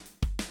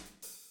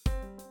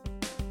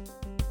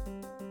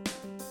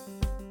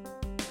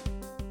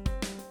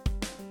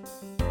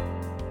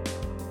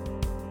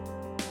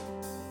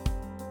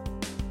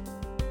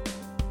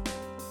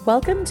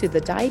Welcome to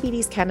the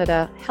Diabetes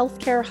Canada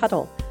Healthcare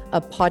Huddle,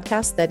 a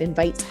podcast that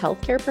invites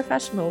healthcare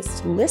professionals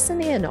to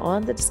listen in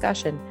on the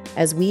discussion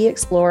as we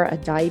explore a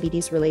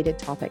diabetes-related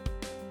topic.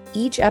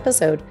 Each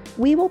episode,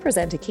 we will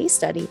present a case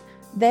study,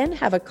 then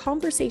have a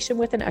conversation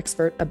with an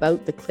expert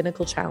about the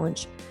clinical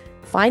challenge.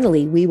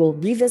 Finally, we will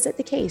revisit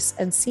the case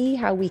and see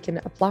how we can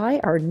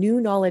apply our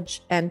new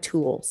knowledge and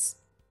tools.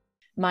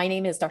 My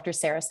name is Dr.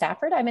 Sara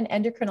Stafford. I'm an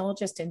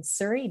endocrinologist in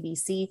Surrey,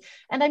 BC,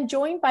 and I'm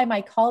joined by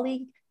my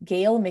colleague,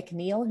 Gail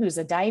McNeil, who's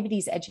a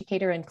diabetes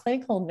educator and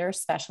clinical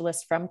nurse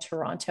specialist from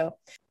Toronto.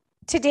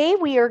 Today,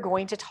 we are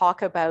going to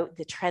talk about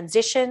the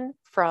transition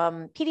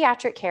from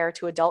pediatric care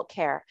to adult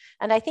care.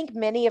 And I think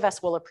many of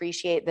us will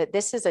appreciate that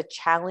this is a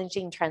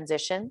challenging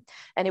transition,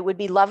 and it would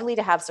be lovely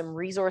to have some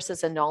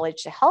resources and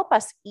knowledge to help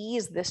us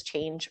ease this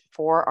change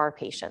for our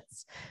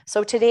patients.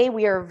 So today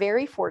we are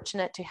very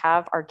fortunate to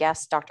have our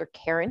guest, Dr.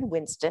 Karin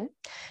Winston,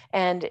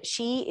 and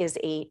she is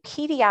a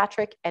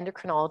pediatric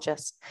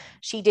endocrinologist.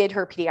 She did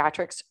her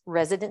pediatrics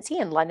residency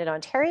in London,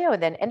 Ontario,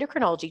 and then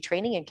endocrinology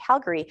training in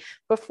Calgary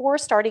before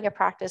starting a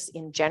practice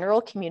in general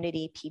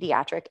community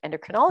pediatric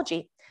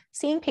endocrinology,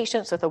 seeing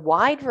patients with a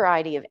wide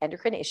variety of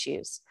endocrine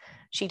issues.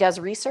 She does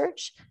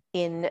research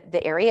in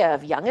the area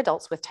of young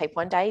adults with type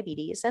 1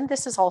 diabetes, and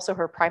this is also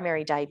her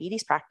primary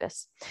diabetes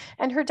practice.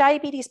 And her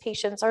diabetes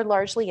patients are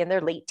largely in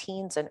their late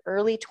teens and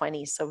early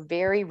 20s, so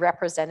very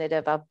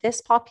representative of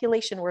this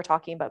population we're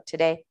talking about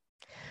today.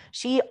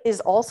 She is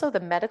also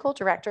the medical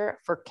director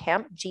for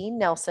Camp Jean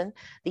Nelson,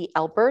 the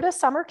Alberta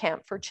Summer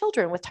Camp for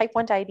children with type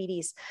 1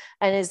 diabetes,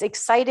 and is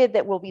excited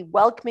that we'll be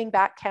welcoming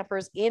back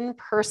campers in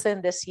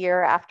person this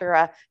year after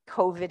a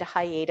COVID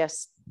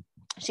hiatus.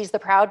 She's the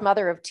proud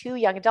mother of 2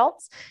 young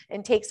adults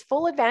and takes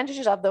full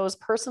advantage of those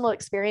personal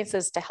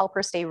experiences to help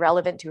her stay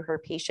relevant to her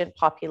patient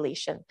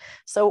population.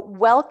 So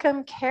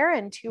welcome,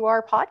 Karin, to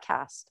our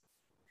podcast.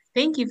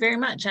 Thank you very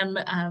much.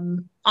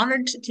 I'm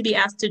honored to be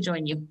asked to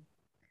join you.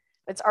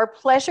 It's our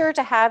pleasure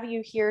to have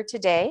you here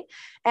today.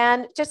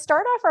 And to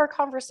start off our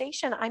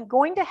conversation, I'm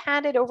going to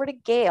hand it over to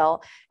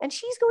Gail, and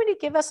she's going to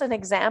give us an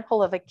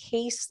example of a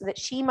case that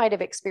she might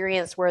have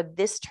experienced where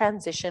this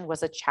transition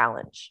was a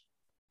challenge.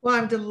 Well,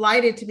 I'm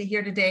delighted to be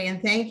here today,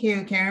 and thank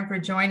you, Karin, for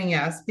joining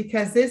us,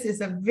 because this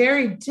is a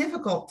very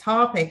difficult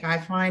topic, I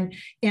find,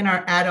 in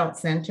our adult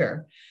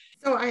center.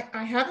 So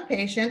I have a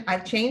patient.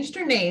 I've changed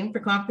her name for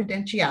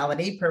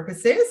confidentiality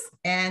purposes,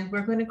 and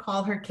we're going to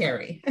call her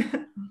Carrie.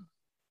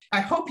 I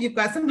hope you've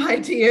got some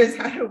ideas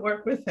how to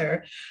work with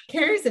her.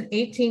 Carrie's an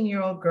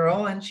 18-year-old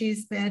girl, and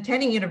she's been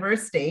attending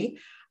university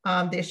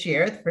this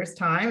year, the first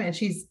time, and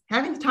she's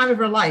having the time of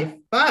her life,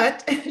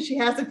 but she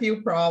has a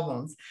few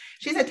problems.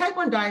 She's had type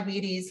 1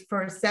 diabetes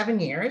for 7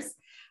 years.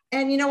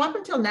 And, up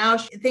until now,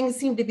 things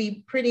seem to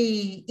be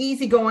pretty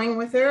easygoing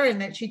with her,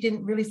 and that she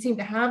didn't really seem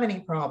to have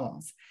any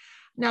problems.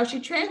 Now, she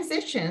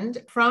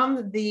transitioned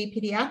from the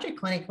pediatric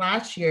clinic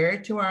last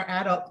year to our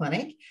adult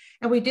clinic,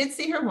 and we did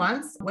see her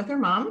once with her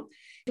mom.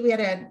 We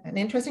had an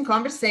interesting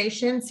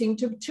conversation, seemed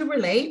to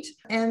relate.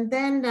 And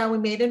then we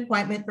made an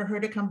appointment for her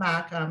to come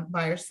back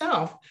by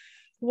herself.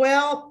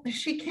 Well,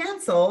 she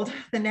canceled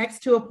the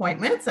next 2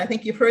 appointments. I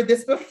think you've heard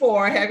this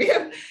before, have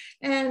you?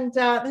 And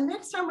the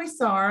next time we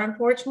saw her,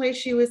 unfortunately,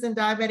 she was in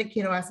diabetic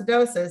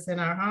ketoacidosis in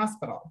our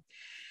hospital.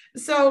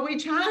 So we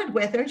chatted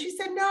with her, and she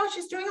said, no,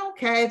 she's doing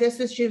okay.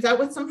 She was out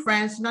with some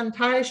friends. She's not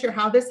entirely sure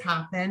how this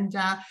happened,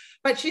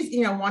 but she's,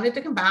 wanted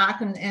to come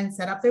back and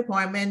set up the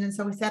appointment. And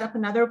so we set up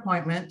another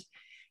appointment.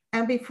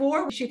 And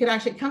before she could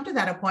actually come to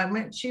that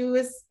appointment, she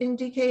was in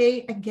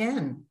DKA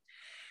again.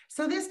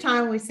 So this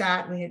time we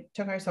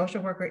took our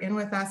social worker in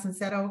with us and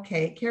said,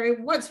 okay,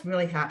 Carrie, what's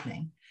really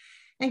happening?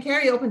 And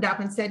Carrie opened up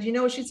and said,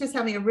 she's just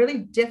having a really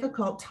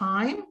difficult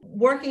time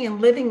working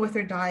and living with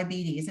her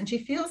diabetes. And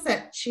she feels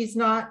that she's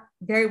not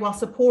very well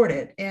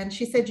supported. And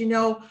she said,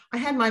 I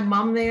had my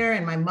mom there,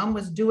 and my mom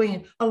was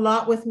doing a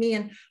lot with me.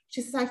 And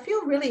she says, I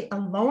feel really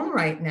alone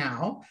right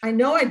now. I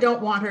know I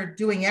don't want her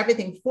doing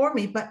everything for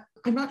me, but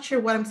I'm not sure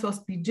what I'm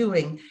supposed to be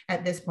doing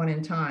at this point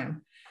in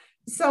time.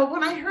 So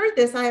when I heard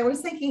this, I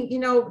was thinking,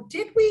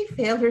 did we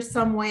fail her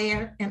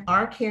somewhere in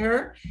our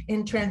care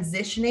in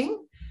transitioning?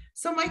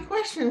 So my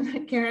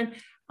question, Karin,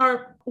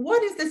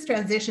 what does this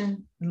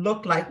transition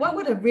look like? What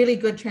would a really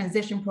good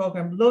transition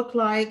program look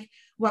like?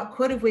 What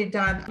could have we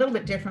done a little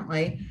bit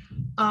differently?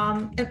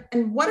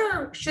 And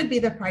what should be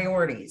the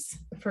priorities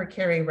for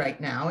Carrie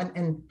right now?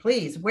 And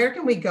please, where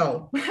can we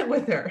go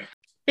with her?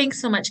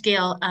 Thanks so much,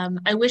 Gail.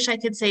 I wish I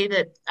could say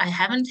that I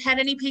haven't had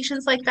any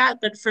patients like that,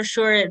 but for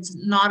sure it's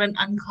not an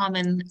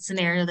uncommon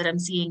scenario that I'm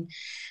seeing.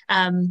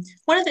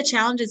 One of the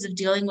challenges of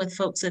dealing with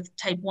folks with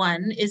type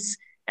 1 is,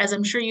 as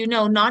I'm sure you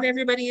know, not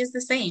everybody is the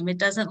same. It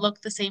doesn't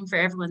look the same for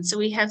everyone. So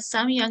we have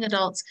some young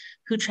adults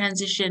who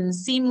transition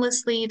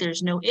seamlessly.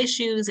 There's no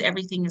issues.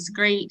 Everything is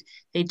great.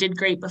 They did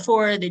great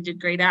before. They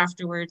did great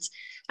afterwards.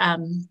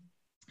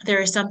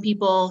 There are some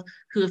people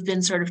who have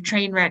been sort of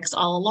train wrecks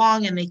all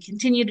along, and they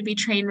continue to be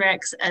train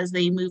wrecks as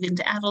they move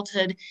into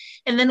adulthood.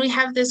 And then we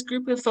have this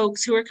group of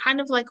folks who are kind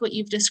of like what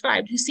you've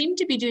described, who seem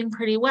to be doing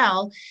pretty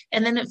well.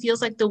 And then it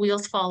feels like the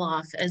wheels fall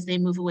off as they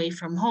move away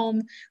from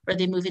home or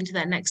they move into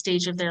that next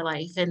stage of their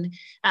life. And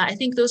I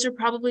think those are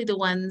probably the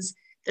ones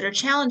that are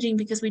challenging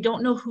because we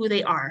don't know who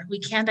they are. We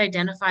can't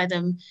identify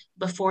them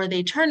before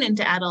they turn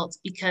into adults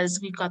because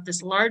we've got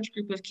this large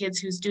group of kids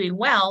who's doing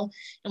well,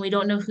 and we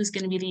don't know who's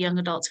going to be the young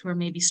adults who are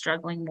maybe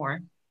struggling more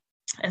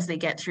as they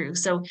get through.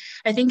 So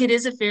I think it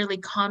is a fairly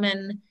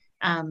common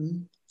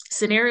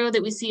scenario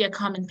that we see, a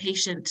common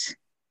patient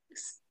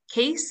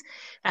case.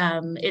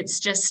 It's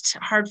just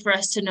hard for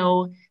us to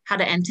know how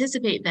to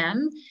anticipate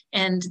them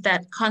and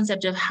that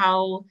concept of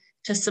how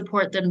to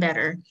support them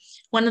better.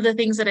 One of the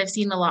things that I've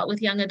seen a lot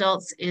with young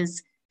adults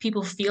is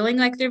people feeling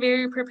like they're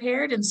very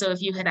prepared. And so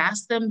if you had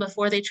asked them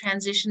before they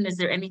transition, is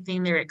there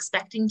anything they're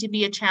expecting to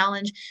be a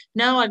challenge?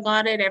 No, I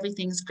got it.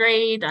 Everything's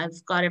great.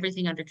 I've got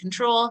everything under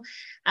control.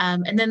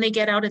 And then they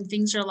get out and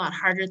things are a lot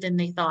harder than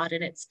they thought.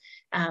 And it's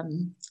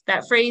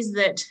that phrase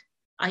that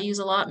I use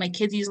a lot, my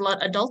kids use a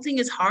lot, adulting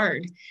is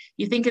hard.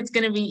 You think it's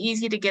going to be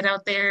easy to get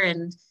out there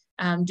and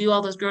do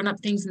all those grown-up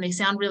things, and they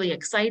sound really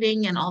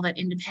exciting, and all that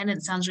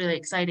independence sounds really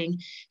exciting.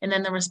 And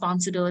then the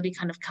responsibility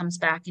kind of comes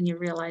back and you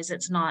realize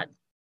it's not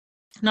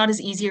as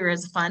easy or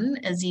as fun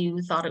as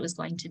you thought it was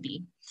going to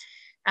be.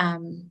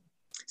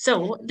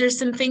 So there's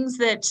some things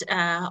that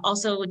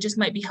also just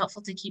might be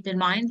helpful to keep in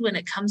mind when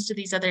it comes to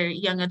these other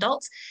young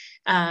adults.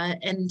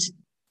 And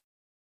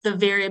the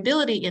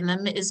variability in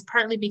them is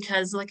partly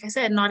because, like I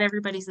said, not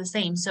everybody's the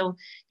same. So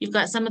you've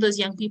got some of those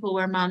young people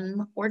where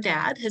mom or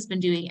dad has been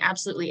doing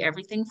absolutely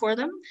everything for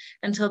them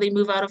until they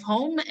move out of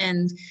home.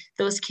 And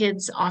those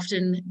kids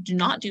often do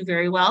not do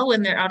very well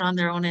when they're out on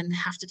their own and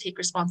have to take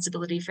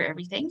responsibility for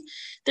everything.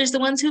 There's the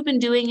ones who've been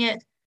doing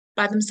it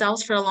by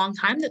themselves for a long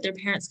time, that their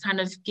parents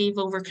kind of gave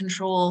over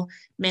control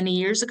many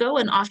years ago.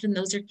 And often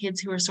those are kids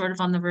who are sort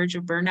of on the verge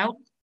of burnout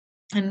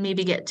and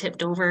maybe get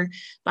tipped over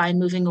by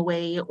moving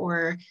away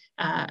or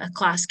a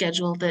class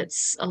schedule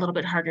that's a little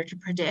bit harder to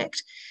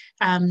predict.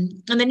 And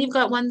then you've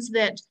got ones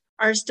that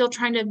are still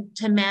trying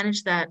to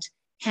manage that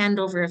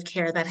handover of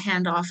care, that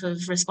handoff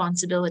of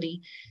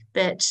responsibility,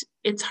 that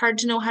it's hard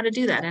to know how to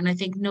do that. And I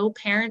think no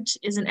parent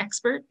is an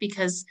expert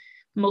because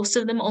most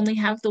of them only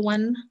have the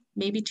one,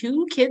 maybe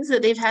two kids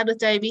that they've had with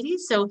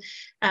diabetes. So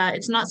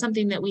it's not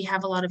something that we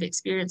have a lot of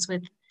experience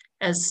with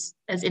as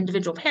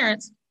individual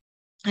parents.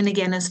 And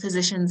again, as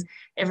physicians,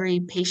 every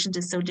patient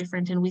is so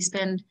different, and we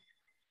spend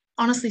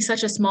honestly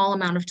such a small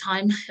amount of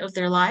time of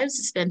their lives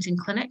spent in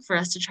clinic for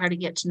us to try to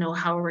get to know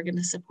how we're going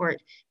to support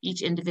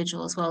each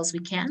individual as well as we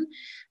can.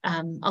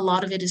 A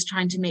lot of it is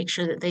trying to make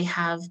sure that they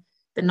have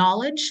the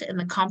knowledge and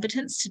the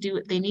competence to do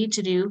what they need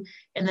to do,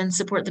 and then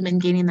support them in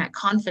gaining that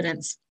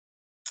confidence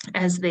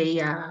as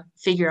they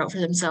figure out for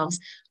themselves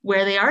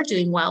where they are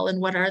doing well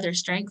and what are their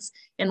strengths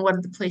and what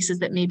are the places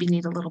that maybe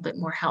need a little bit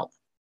more help.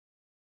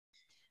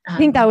 I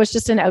think that was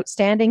just an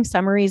outstanding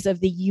summaries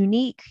of the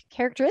unique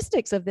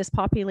characteristics of this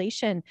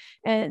population.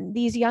 And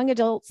these young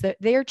adults,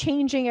 they're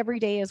changing every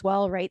day as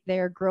well, right?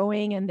 They're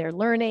growing and they're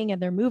learning and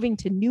they're moving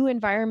to new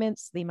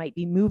environments. They might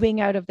be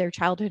moving out of their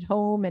childhood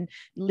home and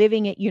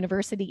living at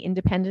university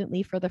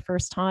independently for the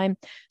first time.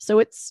 So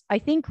it's, I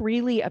think,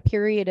 really a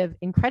period of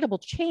incredible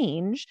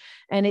change.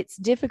 And it's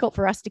difficult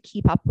for us to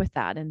keep up with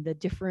that and the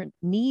different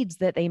needs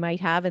that they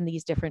might have in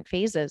these different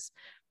phases.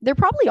 They're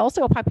probably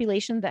also a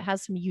population that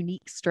has some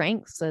unique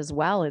strengths as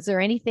well. Is there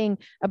anything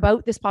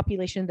about this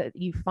population that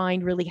you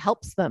find really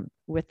helps them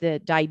with the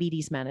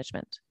diabetes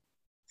management?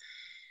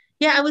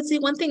 Yeah, I would say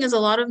one thing is a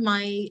lot of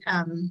my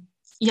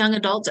young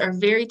adults are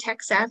very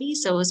tech savvy.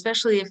 So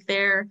especially if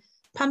they're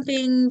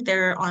pumping,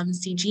 they're on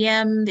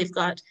CGM, they've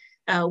got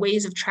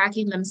ways of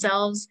tracking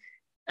themselves.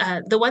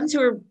 The ones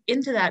who are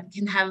into that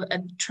can have a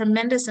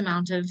tremendous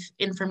amount of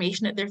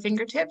information at their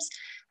fingertips.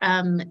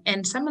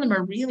 And some of them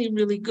are really,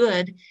 really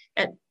good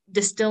at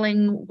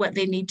distilling what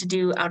they need to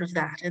do out of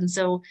that. And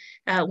so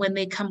when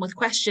they come with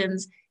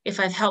questions,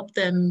 if I've helped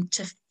them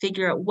to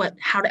figure out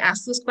how to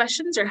ask those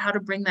questions or how to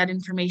bring that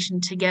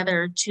information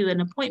together to an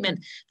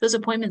appointment, those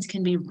appointments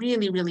can be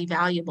really, really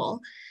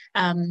valuable.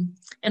 And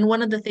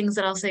one of the things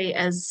that I'll say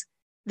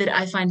that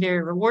I find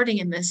very rewarding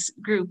in this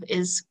group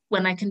is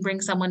when I can bring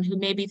someone who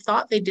maybe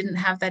thought they didn't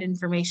have that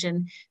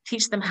information,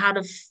 teach them how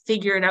to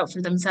figure it out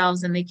for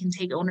themselves, and they can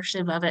take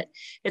ownership of it.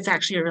 It's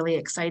actually a really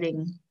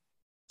exciting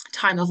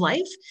time of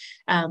life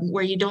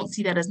where you don't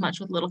see that as much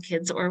with little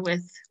kids or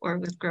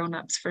with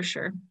grown-ups for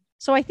sure.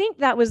 So I think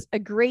that was a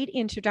great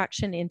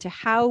introduction into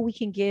how we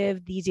can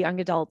give these young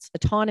adults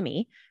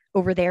autonomy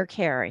over their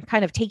care and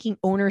kind of taking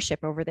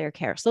ownership over their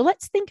care. So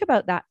let's think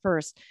about that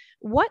first.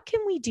 What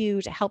can we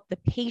do to help the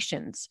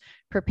patients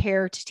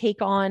prepare to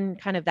take on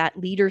kind of that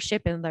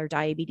leadership in their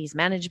diabetes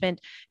management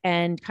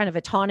and kind of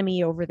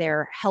autonomy over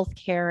their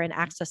healthcare and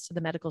access to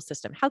the medical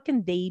system? How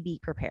can they be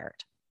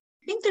prepared?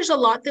 I think there's a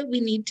lot that we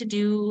need to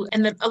do,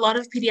 and that a lot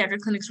of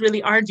pediatric clinics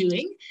really are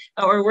doing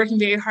or working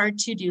very hard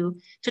to do,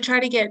 to try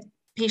to get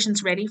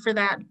patients ready for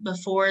that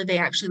before they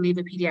actually leave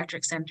a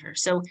pediatric center.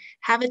 So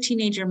have a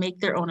teenager make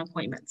their own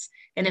appointments.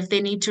 And if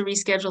they need to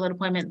reschedule an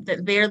appointment,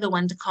 that they're the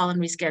one to call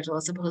and reschedule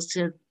as opposed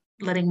to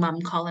letting mom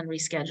call and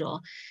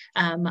reschedule.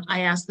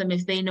 I ask them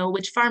if they know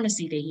which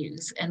pharmacy they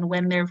use and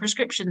when their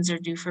prescriptions are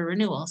due for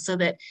renewal, so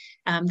that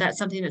that's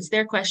something that's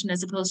their question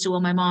as opposed to,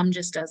 well, my mom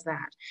just does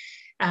that.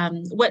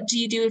 What do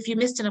you do if you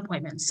missed an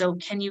appointment? So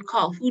can you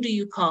call? Who do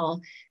you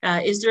call?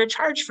 Is there a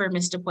charge for a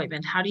missed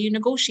appointment? How do you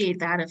negotiate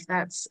that if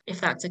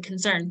that's a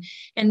concern?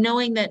 And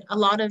knowing that a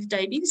lot of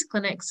diabetes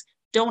clinics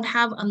don't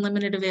have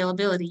unlimited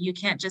availability. You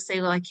can't just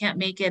say, well, I can't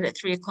make it at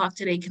 3 o'clock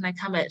today. Can I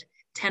come at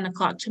 10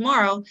 o'clock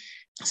tomorrow?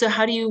 So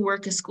how do you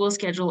work a school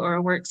schedule or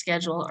a work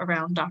schedule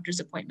around doctor's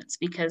appointments?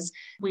 Because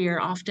we are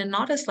often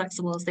not as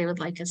flexible as they would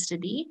like us to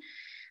be.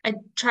 I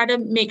try to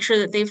make sure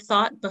that they've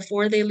thought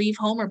before they leave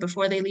home or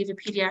before they leave a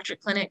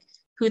pediatric clinic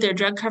who their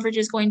drug coverage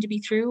is going to be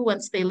through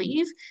once they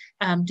leave.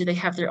 Do they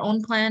have their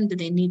own plan? Do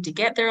they need to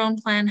get their own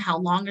plan? How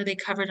long are they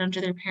covered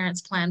under their parents'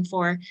 plan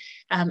for?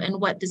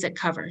 And what does it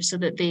cover, so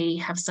that they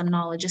have some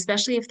knowledge,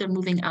 especially if they're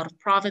moving out of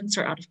province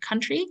or out of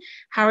country.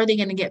 How are they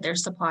going to get their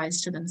supplies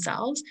to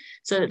themselves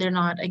so that they're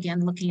not,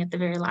 again, looking at the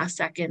very last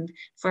second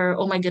for,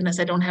 oh my goodness,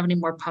 I don't have any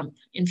more pump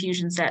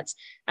infusion sets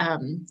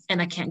and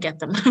I can't get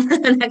them for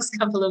the next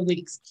couple of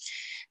weeks.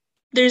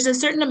 There's a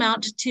certain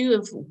amount too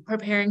of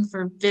preparing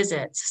for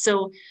visits.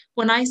 So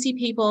when I see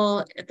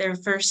people at their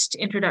first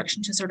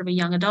introduction to sort of a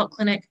young adult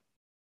clinic,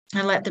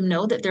 I let them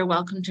know that they're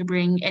welcome to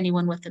bring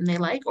anyone with them they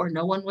like, or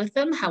no one with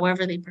them,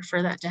 however they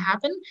prefer that to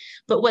happen.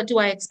 But what do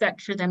I expect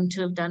for them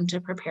to have done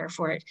to prepare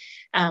for it?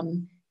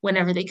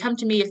 Whenever they come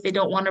to me, if they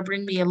don't want to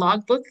bring me a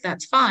logbook,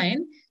 that's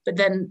fine. But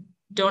then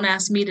don't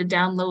ask me to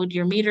download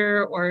your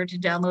meter or to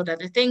download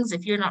other things.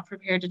 If you're not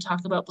prepared to talk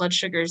about blood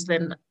sugars,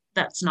 then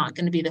that's not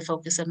going to be the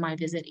focus of my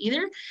visit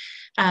either.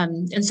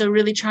 And so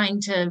really trying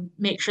to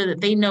make sure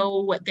that they know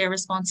what their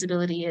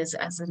responsibility is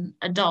as an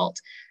adult.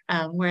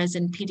 Whereas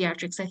in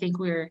pediatrics, I think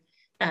we're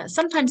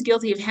sometimes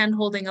guilty of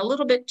hand-holding a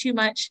little bit too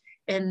much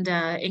and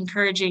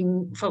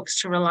encouraging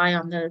folks to rely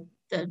on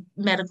the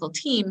medical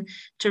team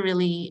to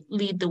really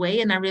lead the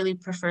way. And I really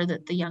prefer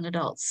that the young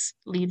adults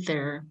lead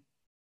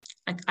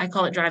I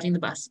call it driving the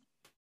bus.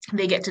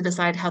 They get to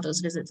decide how those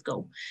visits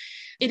go.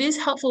 It is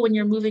helpful when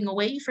you're moving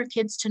away for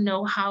kids to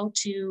know how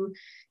to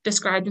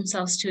describe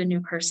themselves to a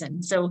new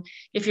person. So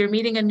if you're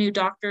meeting a new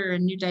doctor or a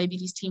new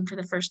diabetes team for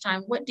the first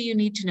time, what do you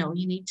need to know?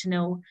 You need to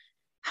know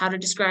how to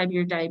describe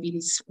your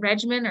diabetes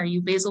regimen. Are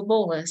you basal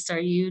bolus? Are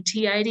you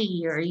TID?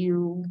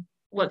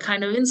 What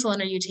kind of insulin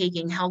are you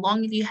taking? How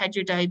long have you had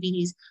your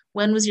diabetes?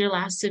 When was your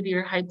last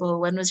severe hypo?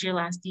 When was your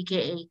last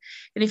DKA?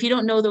 And if you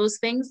don't know those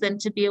things, then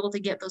to be able to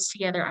get those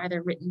together,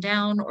 either written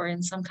down or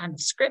in some kind of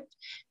script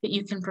that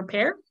you can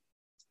prepare.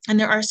 And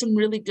there are some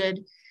really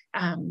good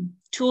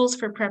tools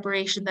for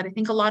preparation that I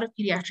think a lot of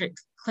pediatric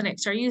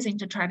clinics are using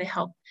to try to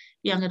help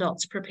young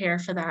adults prepare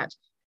for that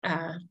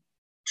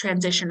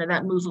transition or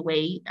that move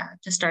away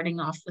to starting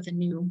off with a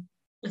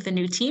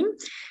new team,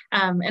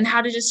 and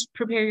how to just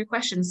prepare your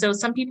questions. So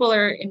some people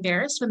are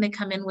embarrassed when they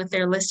come in with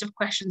their list of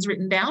questions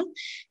written down.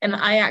 And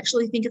I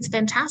actually think it's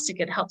fantastic.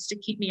 It helps to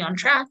keep me on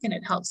track, and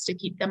it helps to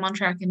keep them on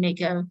track and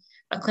make a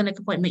clinic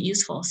appointment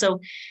useful.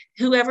 So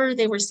whoever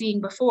they were seeing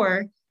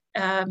before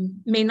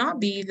may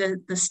not be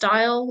the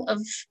style of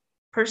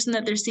person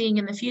that they're seeing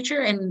in the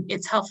future, and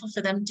it's helpful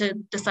for them to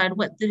decide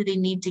what do they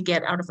need to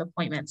get out of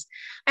appointments.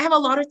 I have a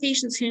lot of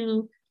patients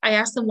who I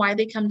ask them why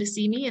they come to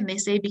see me, and they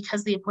say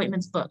because the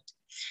appointment's booked.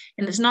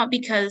 And it's not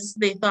because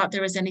they thought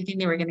there was anything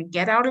they were going to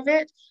get out of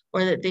it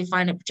or that they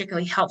find it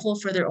particularly helpful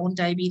for their own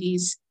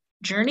diabetes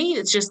journey.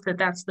 It's just that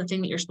that's the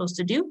thing that you're supposed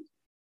to do.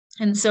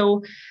 And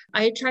so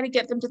I try to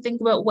get them to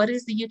think about what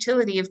is the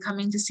utility of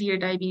coming to see your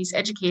diabetes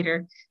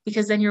educator,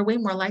 because then you're way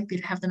more likely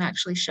to have them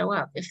actually show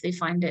up if they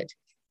find it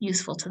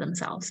useful to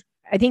themselves.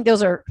 I think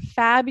those are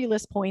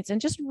fabulous points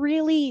and just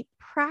really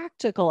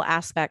practical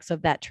aspects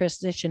of that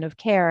transition of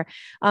care.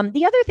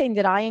 The other thing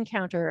that I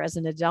encounter as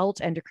an adult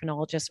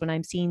endocrinologist when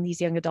I'm seeing these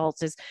young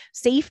adults is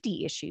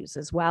safety issues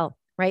as well.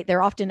 Right?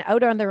 They're often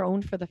out on their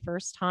own for the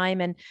first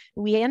time. And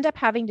we end up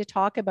having to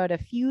talk about a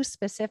few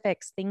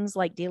specifics, things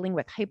like dealing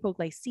with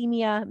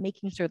hypoglycemia,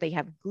 making sure they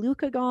have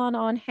glucagon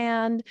on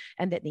hand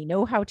and that they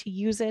know how to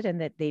use it, and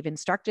that they've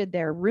instructed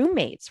their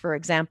roommates, for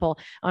example,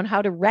 on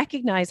how to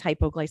recognize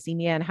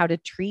hypoglycemia and how to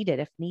treat it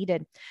if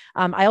needed.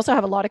 I also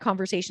have a lot of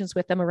conversations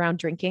with them around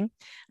drinking.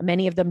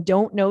 Many of them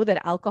don't know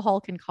that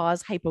alcohol can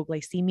cause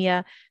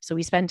hypoglycemia. So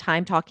we spend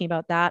time talking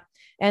about that.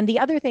 And the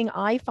other thing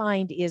I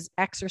find is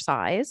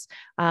exercise.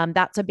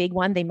 That's a big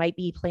one. They might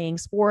be playing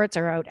sports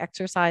or out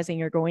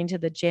exercising or going to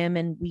the gym.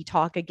 And we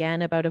talk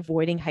again about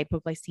avoiding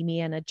hypoglycemia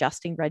and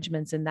adjusting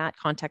regimens in that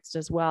context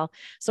as well.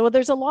 So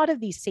there's a lot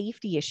of these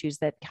safety issues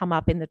that come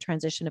up in the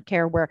transition of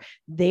care where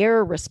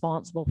they're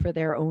responsible for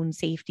their own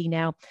safety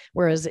now,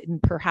 whereas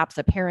perhaps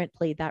a parent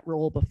played that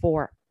role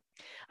before.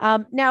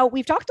 Now,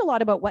 we've talked a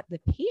lot about what the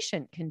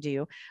patient can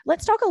do.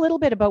 Let's talk a little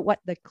bit about what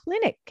the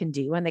clinic can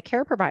do and the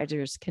care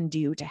providers can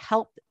do to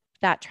help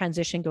that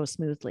transition go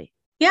smoothly.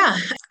 Yeah,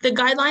 the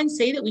guidelines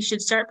say that we should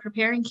start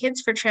preparing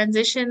kids for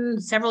transition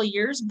several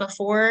years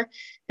before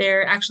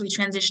they're actually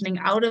transitioning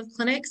out of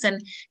clinics. And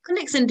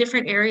clinics in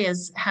different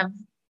areas have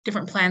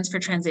different plans for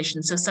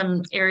transition. So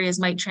some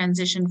areas might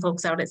transition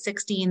folks out at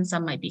 16,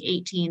 some might be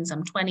 18,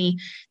 some 20.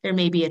 There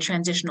may be a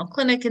transitional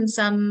clinic in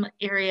some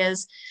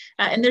areas.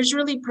 And there's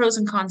really pros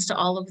and cons to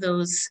all of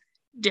those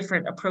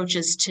different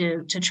approaches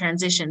to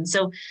transition.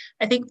 So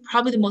I think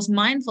probably the most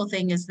mindful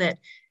thing is that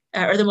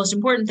or the most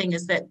important thing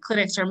is that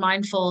clinics are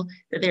mindful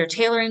that they're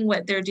tailoring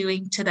what they're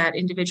doing to that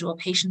individual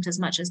patient as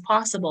much as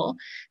possible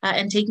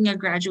and taking a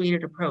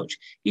graduated approach.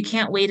 You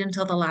can't wait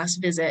until the last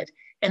visit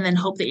and then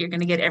hope that you're going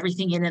to get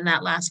everything in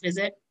that last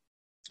visit.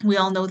 We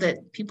all know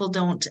that people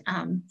don't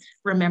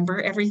remember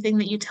everything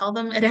that you tell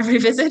them at every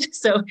visit.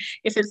 So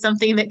if it's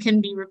something that can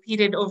be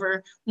repeated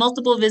over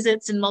multiple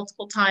visits and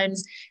multiple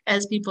times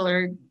as people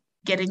are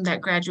getting that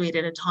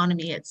graduated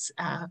autonomy, it's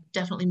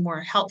definitely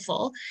more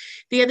helpful.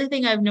 The other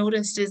thing I've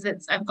noticed is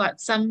that I've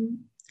got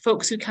some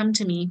folks who come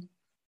to me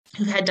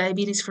who've had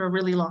diabetes for a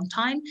really long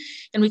time,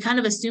 and we kind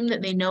of assume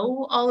that they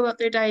know all about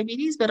their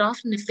diabetes, but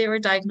often if they were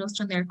diagnosed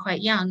when they're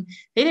quite young,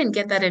 they didn't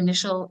get that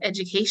initial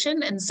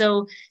education, and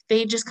so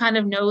they just kind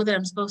of know that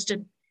I'm supposed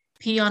to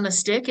pee on a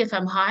stick if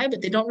I'm high,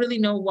 but they don't really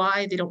know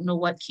why. They don't know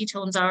what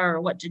ketones are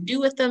or what to do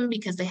with them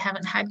because they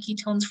haven't had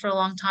ketones for a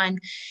long time.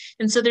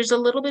 And so there's a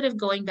little bit of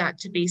going back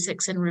to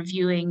basics and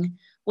reviewing,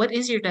 what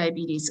is your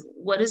diabetes?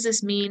 What does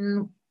this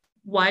mean?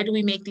 Why do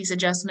we make these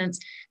adjustments?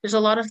 There's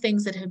a lot of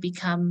things that have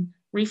become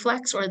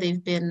reflex, or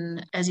they've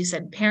been, as you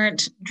said,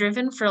 parent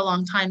driven for a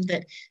long time,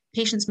 that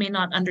patients may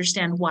not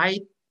understand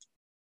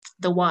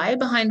the why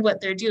behind what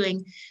they're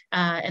doing.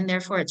 And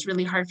therefore it's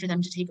really hard for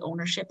them to take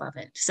ownership of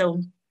it.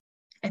 So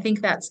I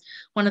think that's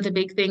one of the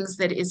big things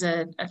that is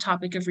a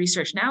topic of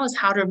research now, is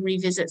how to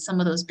revisit some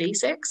of those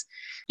basics.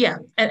 Yeah,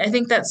 I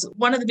think that's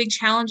one of the big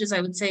challenges,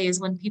 I would say, is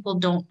when people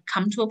don't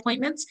come to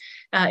appointments.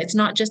 It's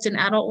not just in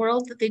adult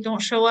world that they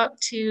don't show up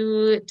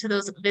to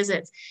those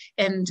visits.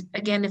 And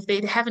again, if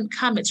they haven't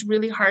come, it's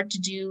really hard to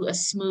do a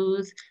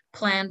smooth,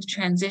 planned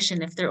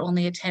transition if they're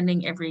only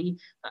attending every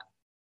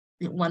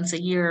once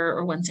a year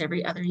or once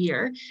every other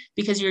year,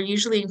 because you're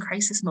usually in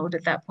crisis mode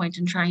at that point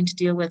and trying to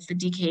deal with the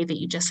DK that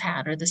you just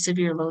had or the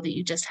severe low that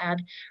you just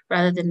had,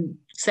 rather than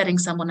setting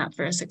someone up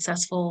for a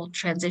successful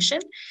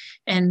transition.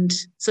 And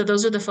so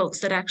those are the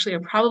folks that actually are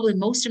probably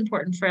most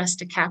important for us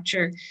to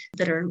capture,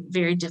 that are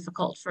very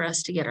difficult for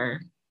us to get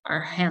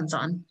our hands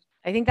on.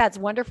 I think that's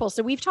wonderful.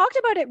 So we've talked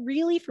about it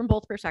really from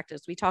both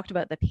perspectives. We talked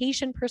about the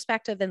patient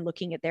perspective and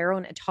looking at their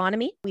own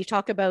autonomy. We've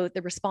talked about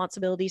the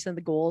responsibilities and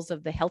the goals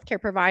of the healthcare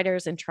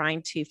providers and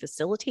trying to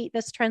facilitate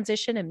this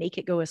transition and make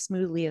it go as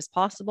smoothly as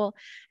possible.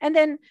 And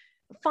then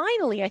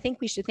finally, I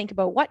think we should think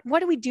about what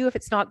do we do if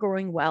it's not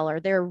going well? Are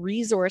there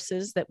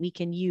resources that we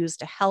can use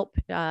to help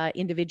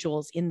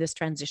individuals in this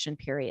transition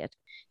period?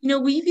 You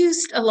know, we've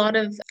used a lot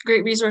of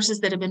great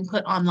resources that have been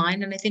put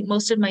online, and I think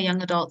most of my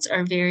young adults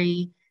are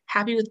very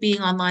happy with being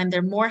online.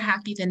 They're more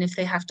happy than if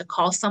they have to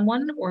call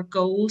someone or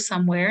go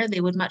somewhere. They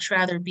would much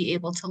rather be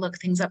able to look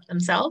things up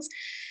themselves.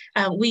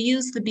 We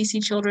use the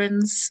BC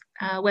Children's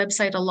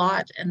website a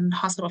lot, and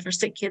Hospital for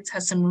Sick Kids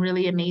has some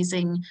really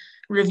amazing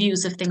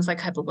reviews of things like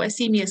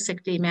hypoglycemia,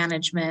 sick day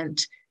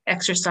management,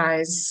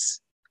 exercise,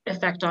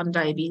 effect on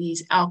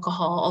diabetes,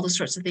 alcohol, all those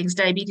sorts of things.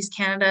 Diabetes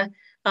Canada,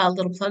 a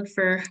little plug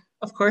for,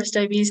 of course,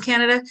 Diabetes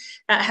Canada,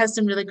 has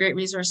some really great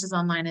resources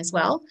online as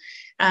well.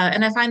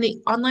 And I find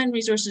the online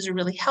resources are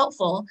really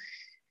helpful.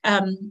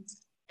 I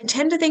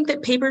tend to think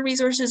that paper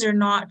resources are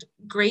not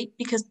great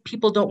because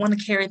people don't want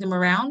to carry them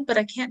around, but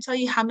I can't tell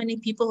you how many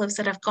people have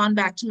said, I've gone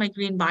back to my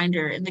green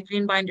binder, and the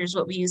green binder is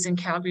what we use in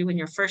Calgary when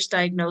you're first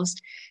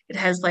diagnosed. It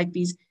has like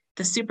the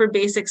super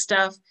basic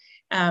stuff,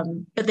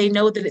 but they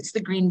know that it's the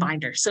green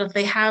binder. So if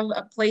they have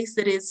a place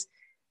that is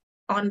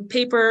on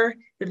paper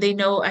that they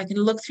know, I can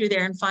look through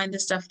there and find the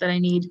stuff that I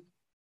need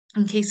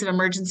in case of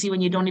emergency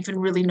when you don't even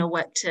really know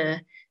what to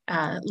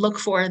look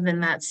for,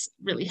 then that's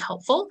really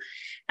helpful.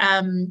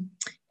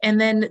 And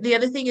then the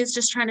other thing is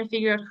just trying to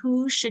figure out,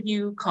 who should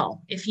you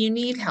call if you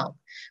need help?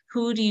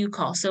 Who do you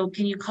call? So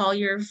can you call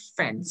your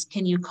friends?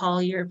 Can you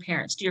call your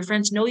parents? Do your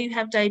friends know you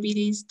have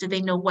diabetes? Do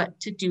they know what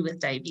to do with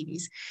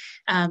diabetes?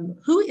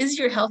 Who is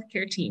your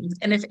healthcare team?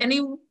 And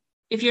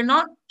if you're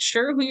not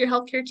sure who your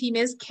healthcare team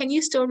is, can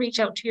you still reach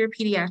out to your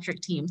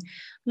pediatric team?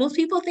 Most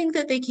people think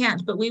that they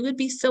can't, but we would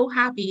be so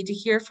happy to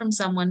hear from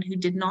someone who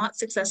did not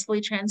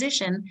successfully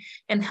transition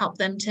and help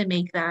them to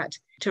make that,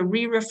 to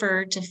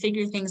re-refer, to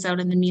figure things out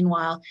in the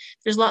meanwhile.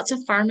 There's lots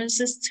of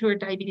pharmacists who are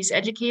diabetes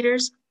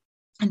educators,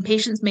 and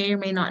patients may or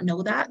may not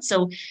know that.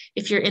 So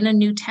if you're in a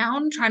new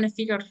town, trying to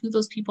figure out who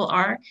those people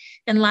are.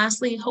 And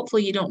lastly,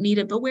 hopefully you don't need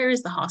it, but where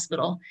is the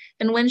hospital?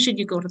 And when should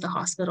you go to the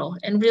hospital?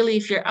 And really,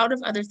 if you're out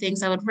of other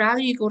things, I would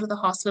rather you go to the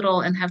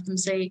hospital and have them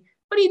say,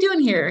 what are you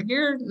doing here?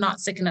 You're not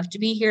sick enough to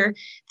be here,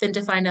 than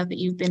to find out that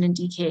you've been in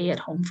DK at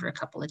home for a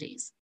couple of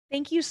days.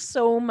 Thank you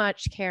so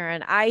much,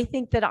 Karin. I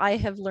think that I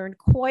have learned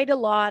quite a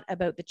lot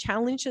about the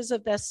challenges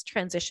of this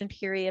transition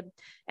period.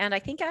 And I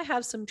think I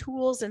have some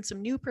tools and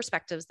some new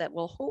perspectives that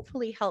will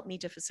hopefully help me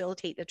to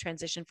facilitate the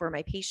transition for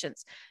my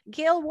patients.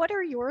 Gail, what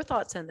are your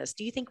thoughts on this?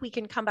 Do you think we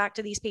can come back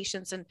to these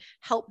patients and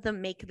help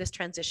them make this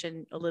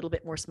transition a little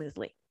bit more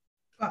smoothly?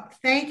 Well,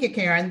 thank you,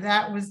 Karin.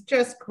 That was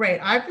just great.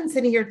 I've been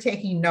sitting here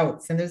taking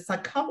notes, and there's a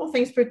couple of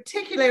things,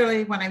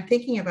 particularly when I'm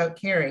thinking about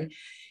Carrie,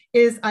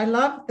 is I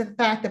love the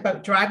fact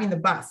about driving the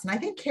bus. And I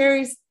think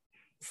Carrie's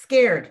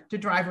scared to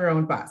drive her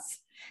own bus.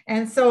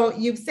 And so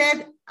you've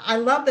said, I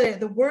love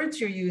the words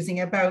you're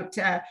using about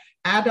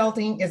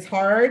adulting is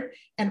hard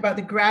and about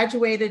the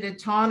graduated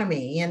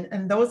autonomy.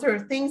 And those are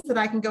things that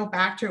I can go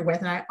back to her with.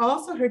 And I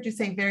also heard you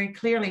say very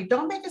clearly,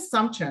 don't make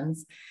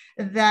assumptions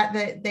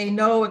that they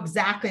know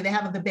exactly, they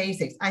have the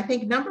basics. I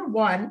think number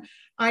one,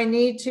 I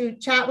need to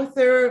chat with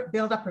her,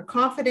 build up her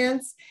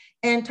confidence,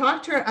 and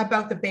talk to her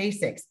about the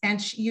basics.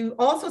 And you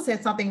also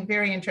said something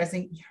very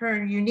interesting,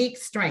 her unique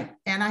strength.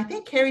 And I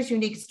think Carrie's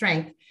unique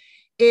strength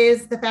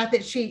is the fact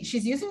that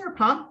she's using her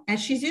pump, and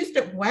she's used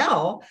it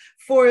well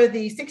for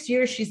the 6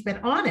 years she's been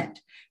on it.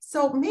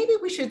 So maybe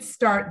we should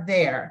start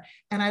there.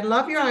 And I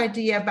love your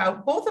idea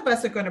about both of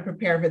us are going to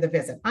prepare for the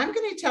visit. I'm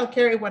going to tell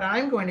Carrie what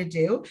I'm going to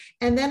do,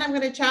 and then I'm going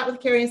to chat with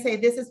Carrie and say,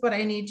 this is what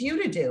I need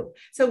you to do.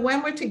 So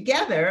when we're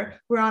together,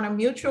 we're on a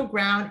mutual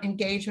ground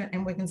engagement,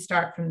 and we can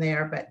start from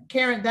there. But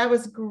Karin, that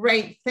was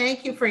great.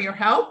 Thank you for your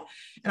help.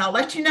 And I'll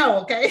let you know,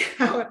 okay,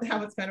 how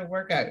it's going to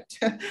work out.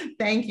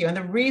 Thank you. And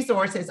the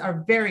resources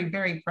are very,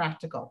 very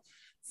practical.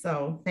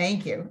 So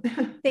thank you.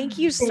 Thank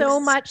you so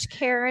much,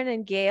 Karin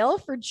and Gail,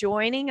 for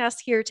joining us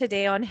here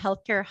today on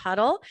Healthcare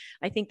Huddle.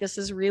 I think this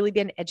has really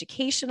been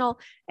educational,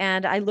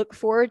 and I look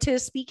forward to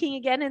speaking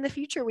again in the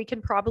future. We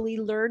can probably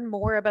learn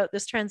more about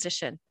this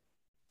transition.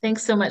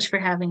 Thanks so much for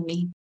having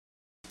me.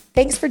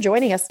 Thanks for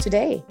joining us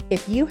today.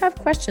 If you have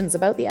questions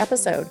about the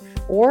episode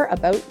or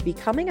about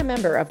becoming a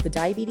member of the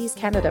Diabetes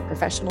Canada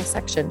professional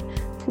section,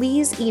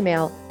 please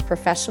email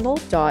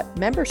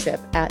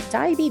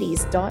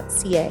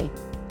professional.membership@diabetes.ca.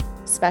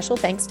 Special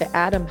thanks to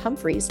Adam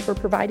Humphreys for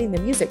providing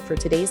the music for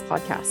today's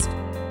podcast.